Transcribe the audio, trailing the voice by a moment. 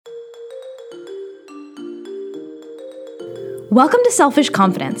Welcome to Selfish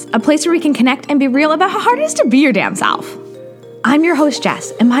Confidence, a place where we can connect and be real about how hard it is to be your damn self. I'm your host,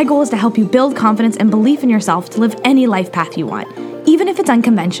 Jess, and my goal is to help you build confidence and belief in yourself to live any life path you want, even if it's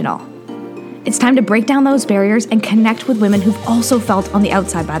unconventional. It's time to break down those barriers and connect with women who've also felt on the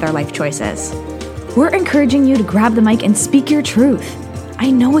outside by their life choices. We're encouraging you to grab the mic and speak your truth. I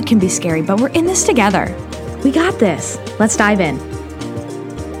know it can be scary, but we're in this together. We got this. Let's dive in.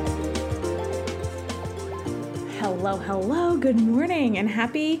 Hello, good morning, and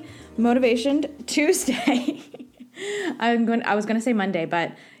happy Motivation Tuesday. I was going to say Monday,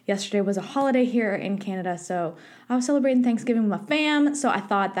 but yesterday was a holiday here in Canada, so I was celebrating Thanksgiving with my fam, so I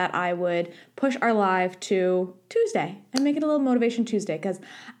thought that I would push our live to Tuesday and make it a little Motivation Tuesday, because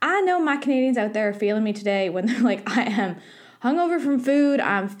I know my Canadians out there are feeling me today when they're like, I am hungover from food,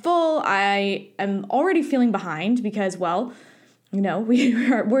 I'm full, I am already feeling behind because, well, you know,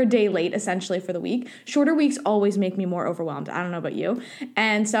 we're a day late essentially for the week. Shorter weeks always make me more overwhelmed. I don't know about you.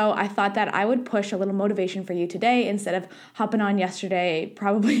 And so I thought that I would push a little motivation for you today instead of hopping on yesterday,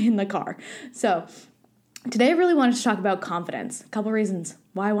 probably in the car. So today I really wanted to talk about confidence. A couple reasons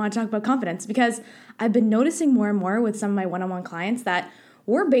why I want to talk about confidence, because I've been noticing more and more with some of my one-on-one clients that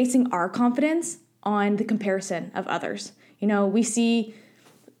we're basing our confidence on the comparison of others. You know, we see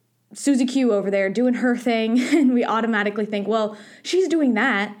Susie Q over there doing her thing, and we automatically think, well, she's doing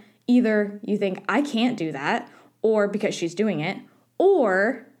that. Either you think, I can't do that, or because she's doing it,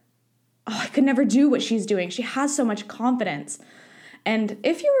 or, oh, I could never do what she's doing. She has so much confidence. And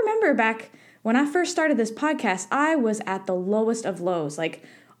if you remember back when I first started this podcast, I was at the lowest of lows, like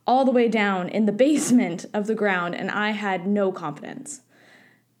all the way down in the basement of the ground, and I had no confidence.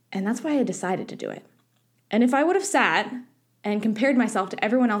 And that's why I decided to do it. And if I would have sat and compared myself to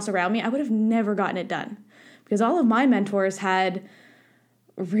everyone else around me, I would have never gotten it done, because all of my mentors had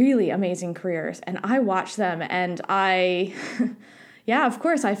really amazing careers, and I watched them, and yeah, of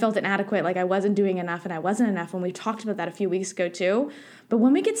course, I felt inadequate, like I wasn't doing enough, and I wasn't enough, and we talked about that a few weeks ago too. But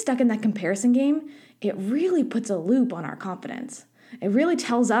when we get stuck in that comparison game, it really puts a loop on our confidence. It really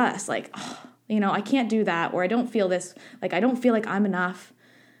tells us like, oh, you know, I can't do that, or I don't feel this, like I don't feel like I'm enough.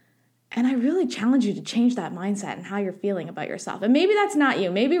 And I really challenge you to change that mindset and how you're feeling about yourself. And maybe that's not you.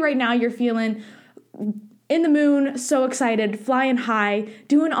 Maybe right now you're feeling in the moon, so excited, flying high,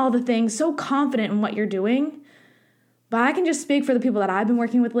 doing all the things, so confident in what you're doing. But I can just speak for the people that I've been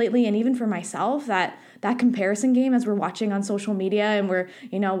working with lately, and even for myself, that comparison game, as we're watching on social media and we're,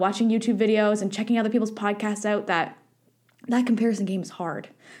 you know, watching YouTube videos and checking other people's podcasts out, that comparison game is hard.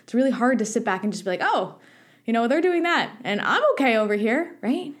 It's really hard to sit back and just be like, oh, you know, they're doing that and I'm okay over here,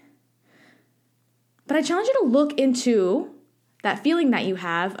 right? But I challenge you to look into that feeling that you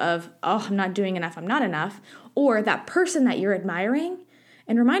have of, oh, I'm not doing enough, I'm not enough, or that person that you're admiring,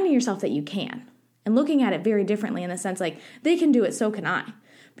 and reminding yourself that you can, and looking at it very differently in the sense like, they can do it, so can I.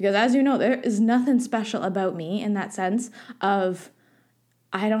 Because as you know, there is nothing special about me in that sense of,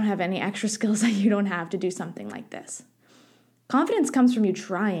 I don't have any extra skills that you don't have to do something like this. Confidence comes from you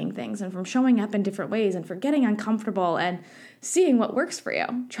trying things and from showing up in different ways and for getting uncomfortable and seeing what works for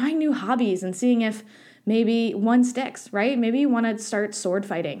you. Trying new hobbies and seeing if maybe one sticks, right? Maybe you want to start sword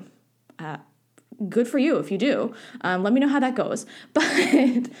fighting. Good for you if you do. Let me know how that goes.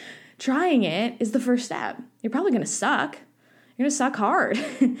 But trying it is the first step. You're probably going to suck. You're going to suck hard.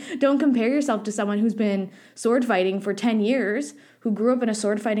 Don't compare yourself to someone who's been sword fighting for 10 years, who grew up in a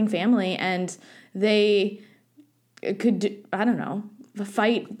sword fighting family, and they could, I don't know,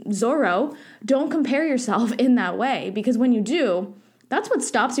 fight Zorro. Don't compare yourself in that way, because when you do, that's what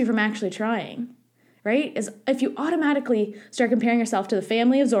stops you from actually trying, right? Is if you automatically start comparing yourself to the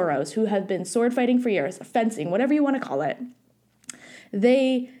family of Zorros who have been sword fighting for years, fencing, whatever you want to call it,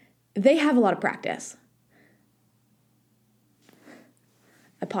 they have a lot of practice.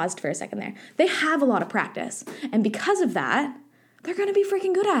 I paused for a second there. They have a lot of practice, and because of that, they're going to be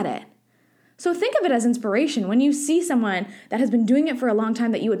freaking good at it. So think of it as inspiration. When you see someone that has been doing it for a long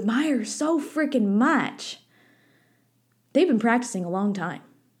time that you admire so freaking much, they've been practicing a long time,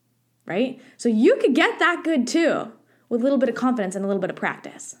 right? So you could get that good too with a little bit of confidence and a little bit of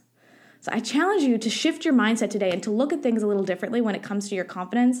practice. So I challenge you to shift your mindset today and to look at things a little differently when it comes to your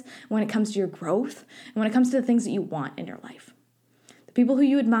confidence, when it comes to your growth, and when it comes to the things that you want in your life. The people who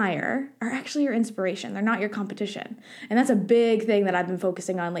you admire are actually your inspiration. They're not your competition. And that's a big thing that I've been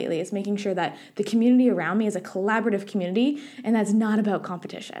focusing on lately, is making sure that the community around me is a collaborative community, and that's not about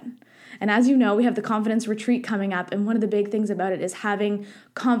competition. And as you know, we have the Confidence Retreat coming up, and one of the big things about it is having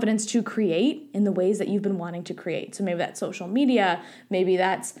confidence to create in the ways that you've been wanting to create. So maybe that's social media, maybe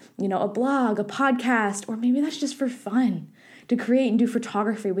that's, you know, a blog, a podcast, or maybe that's just for fun, to create and do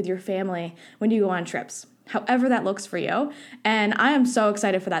photography with your family when you go on trips. however that looks for you. And I am so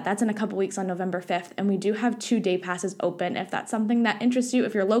excited for that. That's in a couple weeks on November 5th. And we do have 2 day passes open. If that's something that interests you,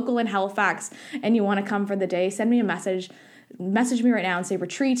 if you're local in Halifax and you want to come for the day, send me a message me right now and say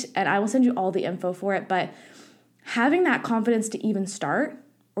retreat, and I will send you all the info for it. But having that confidence to even start,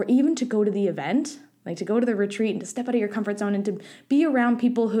 or even to go to the event, like to go to the retreat and to step out of your comfort zone and to be around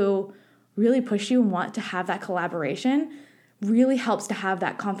people who really push you and want to have that collaboration, really helps to have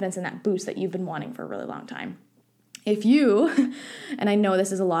that confidence and that boost that you've been wanting for a really long time. If you, and I know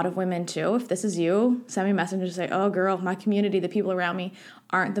this is a lot of women too, if this is you, send me a message and say, oh girl, my community, the people around me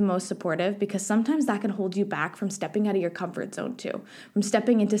aren't the most supportive, because sometimes that can hold you back from stepping out of your comfort zone too, from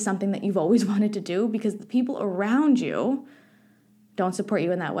stepping into something that you've always wanted to do, because the people around you don't support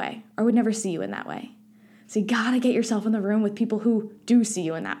you in that way or would never see you in that way. So you gotta get yourself in the room with people who do see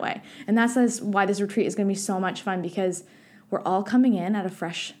you in that way. And that's why this retreat is gonna be so much fun, because we're all coming in at a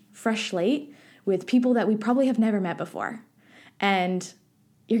fresh slate with people that we probably have never met before. And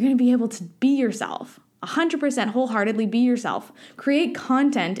you're going to be able to be yourself, 100% wholeheartedly be yourself. Create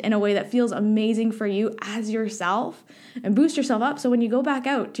content in a way that feels amazing for you as yourself, and boost yourself up. So when you go back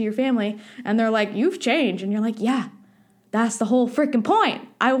out to your family and they're like, you've changed, and you're like, yeah, that's the whole freaking point.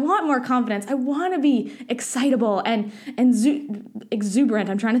 I want more confidence. I want to be excitable and exuberant.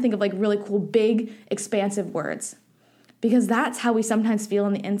 I'm trying to think of like really cool, big, expansive words. Because that's how we sometimes feel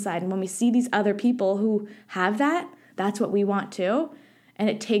on the inside. And when we see these other people who have that, that's what we want too. And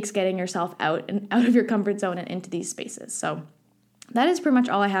it takes getting yourself out of your comfort zone and into these spaces. So that is pretty much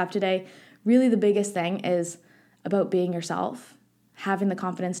all I have today. Really, the biggest thing is about being yourself, having the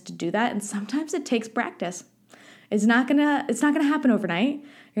confidence to do that. And sometimes it takes practice. It's not gonna happen overnight.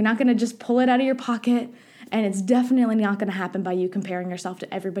 You're not gonna just pull it out of your pocket. And it's definitely not gonna happen by you comparing yourself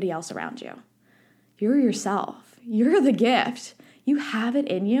to everybody else around you. You're yourself. You're the gift. You have it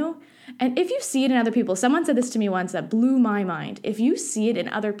in you. And if you see it in other people, someone said this to me once that blew my mind. If you see it in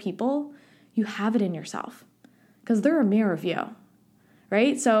other people, you have it in yourself, because they're a mirror of you,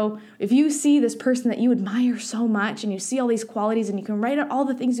 right? So if you see this person that you admire so much and you see all these qualities and you can write out all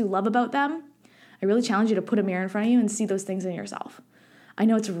the things you love about them, I really challenge you to put a mirror in front of you and see those things in yourself. I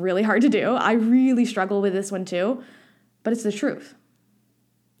know it's really hard to do. I really struggle with this one too, but it's the truth.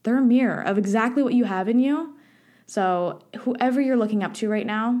 They're a mirror of exactly what you have in you. So whoever you're looking up to right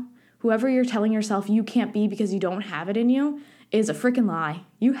now, whoever you're telling yourself you can't be because you don't have it in you, is a freaking lie.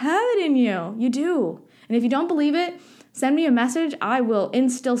 You have it in you. You do. And if you don't believe it, send me a message. I will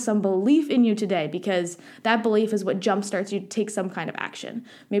instill some belief in you today, because that belief is what jumpstarts you to take some kind of action.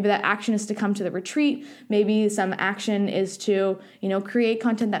 Maybe that action is to come to the retreat. Maybe some action is to, create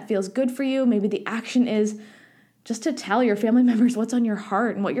content that feels good for you. Maybe the action is just to tell your family members what's on your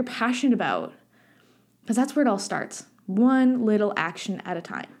heart and what you're passionate about. Because that's where it all starts. One little action at a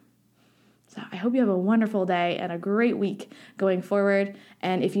time. So I hope you have a wonderful day and a great week going forward.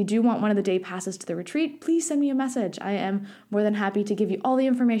 And if you do want one of the day passes to the retreat, please send me a message. I am more than happy to give you all the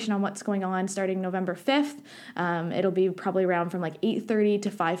information on what's going on starting November 5th. It'll be probably around from like 8:30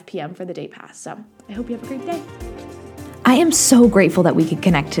 to 5 p.m. for the day pass. So I hope you have a great day. I am so grateful that we could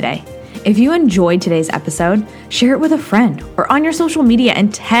connect today. If you enjoyed today's episode, share it with a friend or on your social media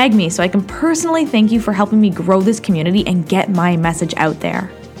and tag me so I can personally thank you for helping me grow this community and get my message out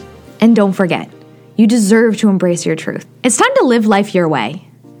there. And don't forget, you deserve to embrace your truth. It's time to live life your way.